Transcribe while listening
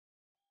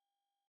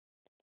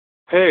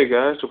Hey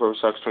guys,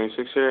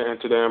 SuperSox26 here,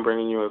 and today I'm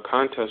bringing you a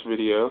contest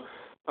video.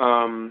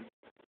 Um,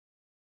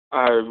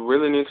 I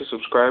really need some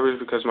subscribers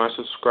because my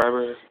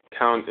subscriber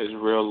count is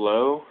real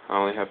low. I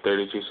only have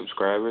 32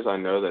 subscribers. I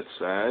know that's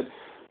sad,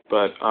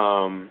 but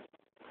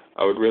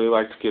I would really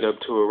like to get up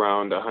to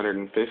around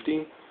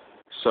 150.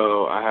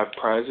 So I have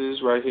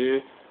prizes right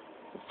here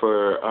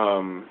for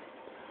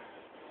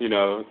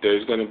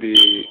there's going to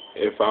be,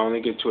 if I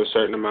only get to a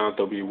certain amount,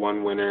 there'll be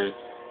one winner,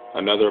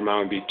 another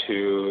amount would be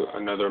two,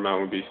 another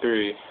amount would be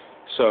three.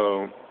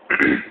 So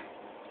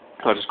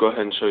I'll just go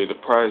ahead and show you the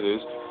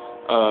prizes.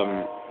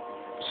 Um,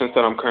 since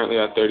that I'm currently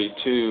at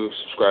 32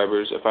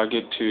 subscribers, if I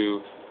get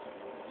to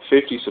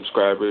 50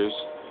 subscribers,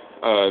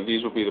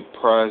 these will be the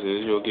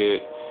prizes. You'll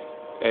get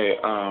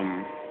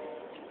a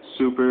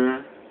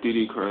Super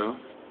DD Crow,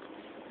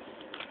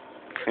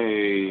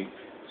 a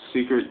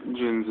Secret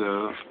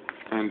Jinzo,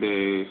 and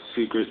a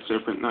Secret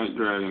Serpent Night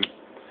Dragon.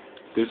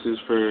 This is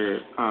for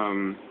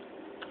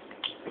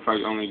if I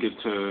only get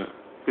to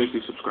 50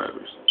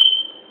 subscribers.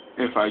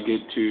 If I get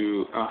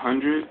to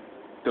 100,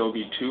 there'll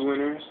be two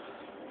winners,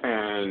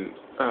 and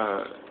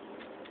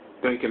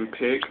they can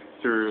pick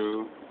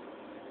through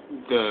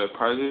the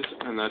prizes,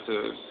 and that's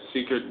a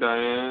Secret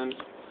Diane,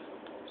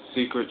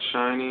 Secret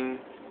Shining,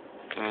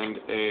 and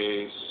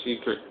a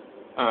Secret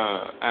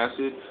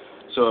Acid.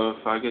 So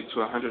if I get to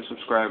 100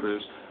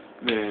 subscribers,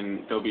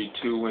 then there'll be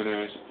two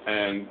winners,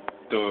 and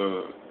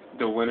the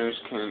winners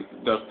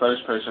the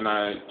first person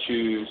I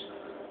choose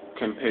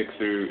can pick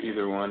through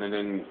either one, and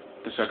then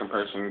the second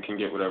person can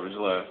get whatever's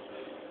left.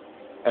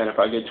 And if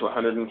I get to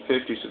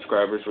 150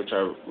 subscribers, which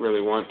I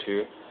really want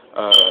to,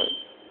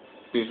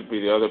 these would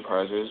be the other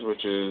prizes,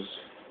 which is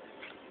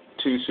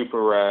two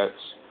Super Rats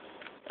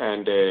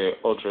and a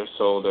Ultra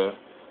Solda.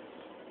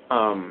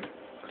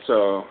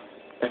 So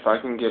if I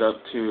can get up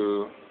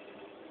to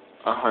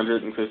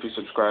 150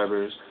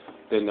 subscribers,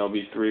 then there'll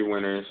be three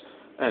winners,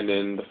 and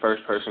then the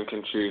first person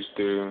can choose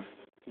through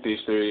these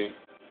three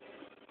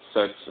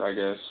sets, I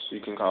guess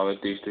you can call it,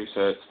 these three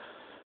sets,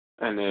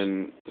 and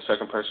then the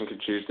second person can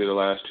choose through the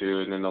last two,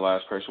 and then the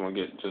last person will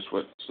get just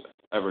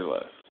whatever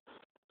left.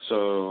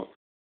 So,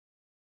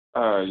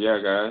 yeah,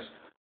 guys,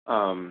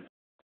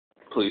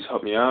 please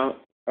help me out.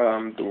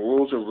 The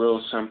rules are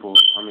real simple.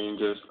 I mean,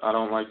 I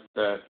don't like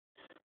that,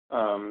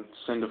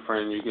 send a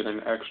friend, you get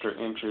an extra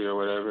entry or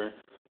whatever,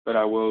 but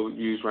I will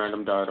use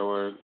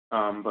random.org,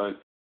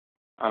 but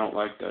I don't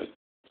like that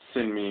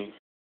send me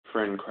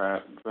friend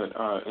crap. But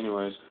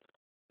anyways,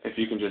 if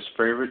you can just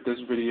favorite this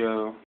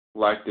video,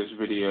 like this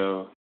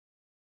video,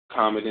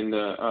 comment in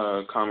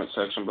the comment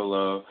section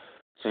below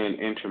saying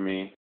enter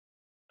me,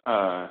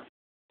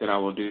 then I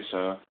will do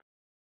so.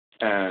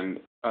 And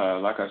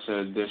like I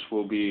said,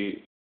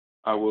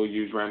 I will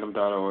use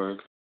random.org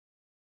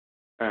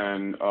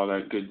and all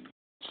that good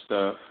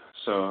stuff.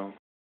 So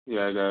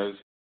yeah, guys,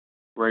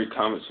 rate,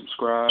 comment,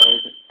 subscribe,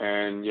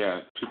 and yeah,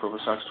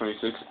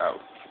 SuperSox26 out.